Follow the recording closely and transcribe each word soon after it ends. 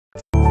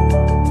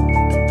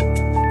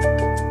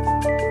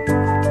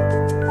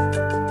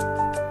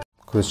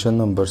Question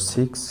number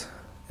 6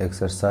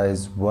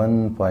 exercise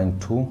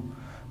 1.2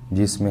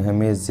 जिसमें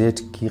हमें z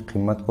की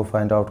कीमत को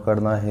फाइंड आउट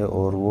करना है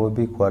और वो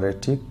भी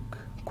क्वाड्रेटिक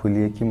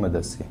खुलिये की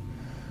मदद से।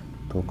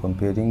 तो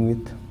comparing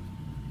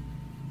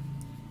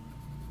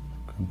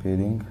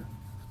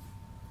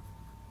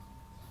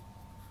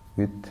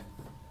with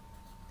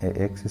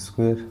ax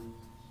square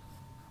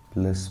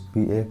plus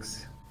bx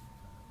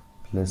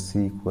plus c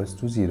equals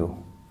to 0।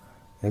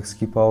 x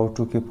की पावर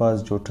 2 के पास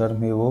जो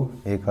टर्म है वो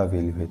a का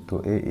वैल्यू है, तो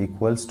a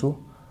इक्वल्स टू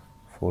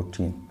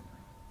 14।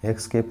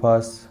 x के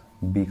पास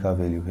b का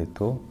वैल्यू है,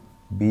 तो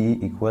b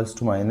इक्वल्स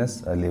टू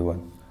 -11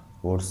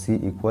 और c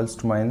equals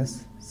to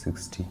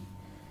 -60।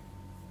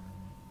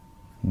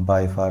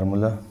 Bye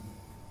formula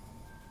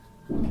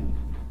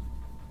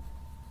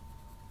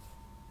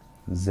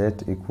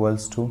z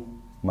equals to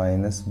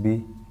 -b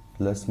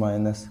plus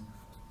minus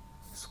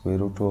square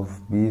root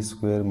of b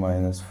square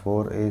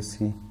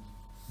 -4ac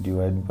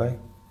divide by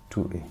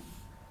 2a।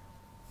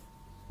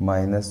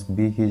 Minus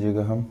b की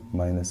जगह हम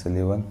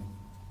 -11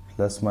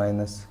 plus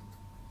minus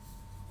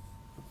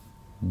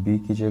b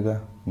की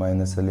जगह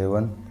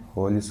 -11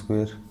 होल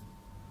स्क्वायर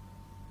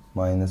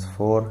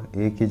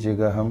 -4a की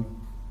जगह हम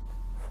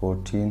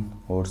 14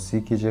 और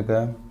c की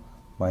जगह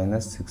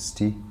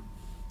 -60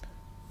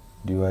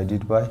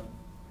 डिवाइडेड बाय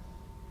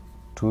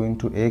 2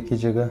 इंटू a की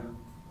जगह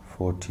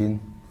 14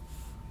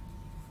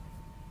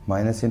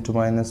 minus into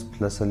minus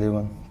plus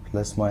 11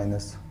 plus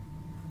minus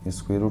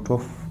square root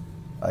of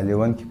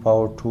 11 की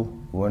power 2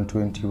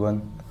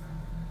 121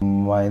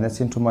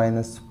 minus into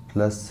minus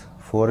plus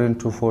 4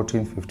 into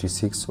 14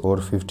 56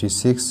 और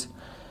 56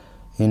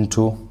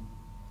 इंटू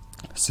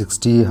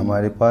 60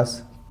 हमारे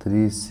पास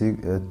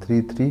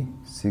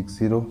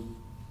 3360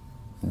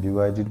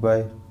 divided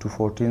by 2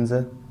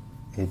 14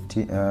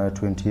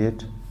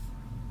 28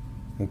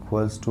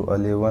 equals to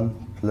 11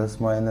 plus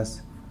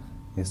minus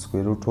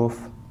square root of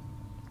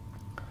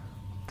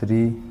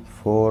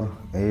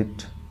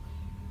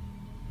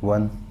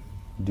 3481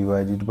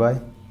 divided by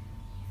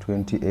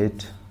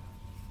 28।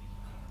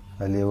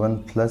 11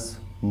 plus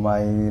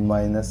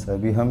minus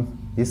अभी हम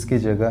इसकी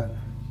जगह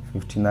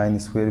 59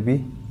 square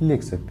भी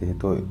लिख सकते हैं,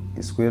 तो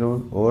स्क्वायर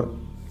रूट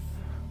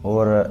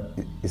और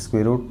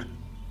स्क्वायर रूट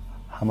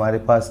हमारे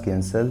पास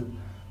कैंसिल,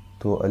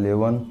 तो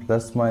 11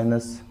 plus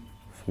minus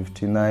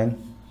 59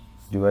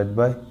 divide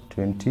by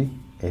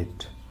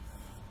 28।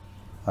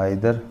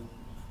 Either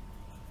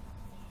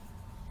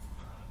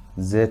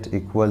z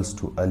equals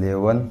to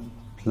 11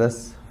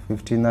 plus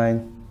 59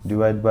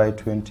 divide by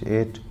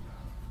 28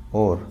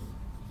 और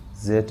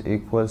z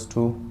equals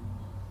two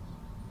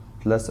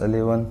plus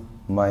 11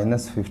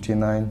 minus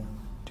 59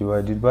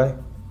 divided by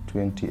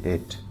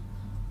 28।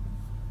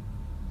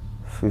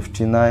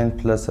 59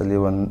 plus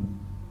 11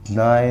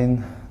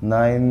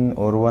 9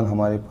 और 1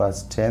 हमारे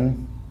पास 10,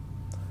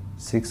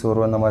 6 और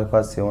 1 हमारे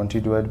पास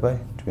 70 डिवाइड बाय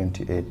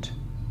 28।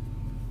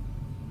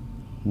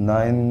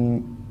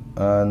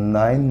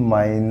 9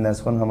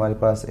 माइनस 1 हमारे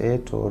पास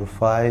 8 और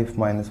 5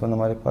 माइनस 1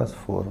 हमारे पास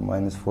 4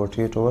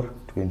 -48 और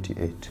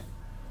 28।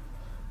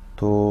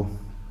 तो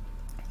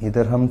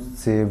इधर हम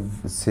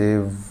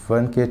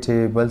 7 के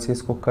टेबल से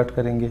इसको कट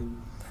करेंगे।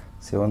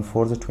 7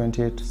 4 से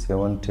 28,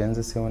 7 10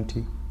 से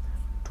 70,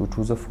 2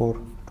 2 से 4,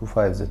 2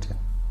 5 से 10,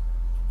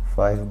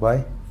 5 बाय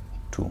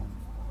 2।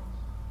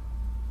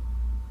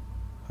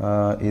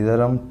 इधर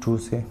हम 2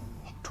 से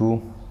 2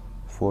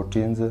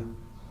 14 से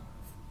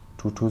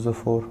 2 2 से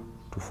 4,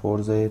 2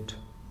 4 से 8,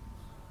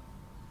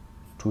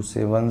 2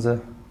 7 से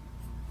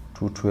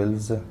 2 12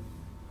 से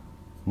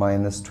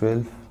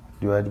 -12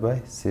 divide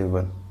by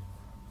 7।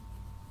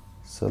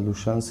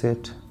 solution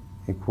set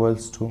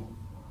equals to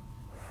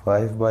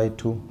 5 by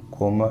 2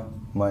 comma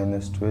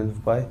 -12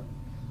 by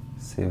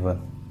 7।